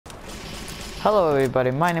Hello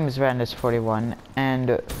everybody, my name is Randus41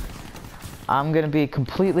 and I'm gonna be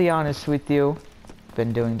completely honest with you.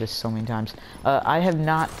 Been doing this so many times. I have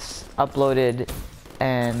not uploaded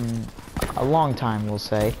in a long time, we'll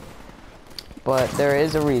say, but there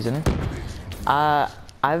is a reason.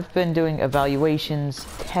 I've been doing evaluations,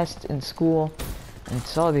 tests in school, and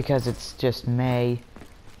it's all because it's just May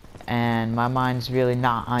and my mind's really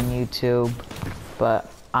not on YouTube,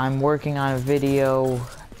 but I'm working on a video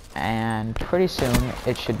and pretty soon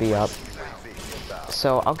it should be up.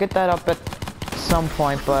 So I'll get that up at some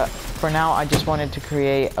point, but for now I just wanted to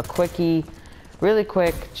create a quickie, really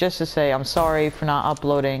quick, just to say I'm sorry for not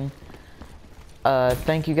uploading.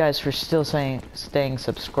 Thank you guys for still staying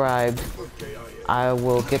subscribed. I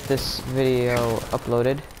will get this video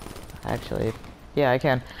uploaded. Actually, yeah, I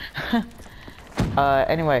can.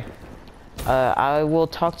 Anyway, I will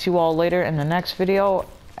talk to you all later in the next video.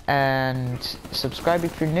 And subscribe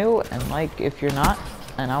if you're new, and like if you're not,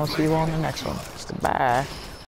 and I will see you all in the next one. Goodbye.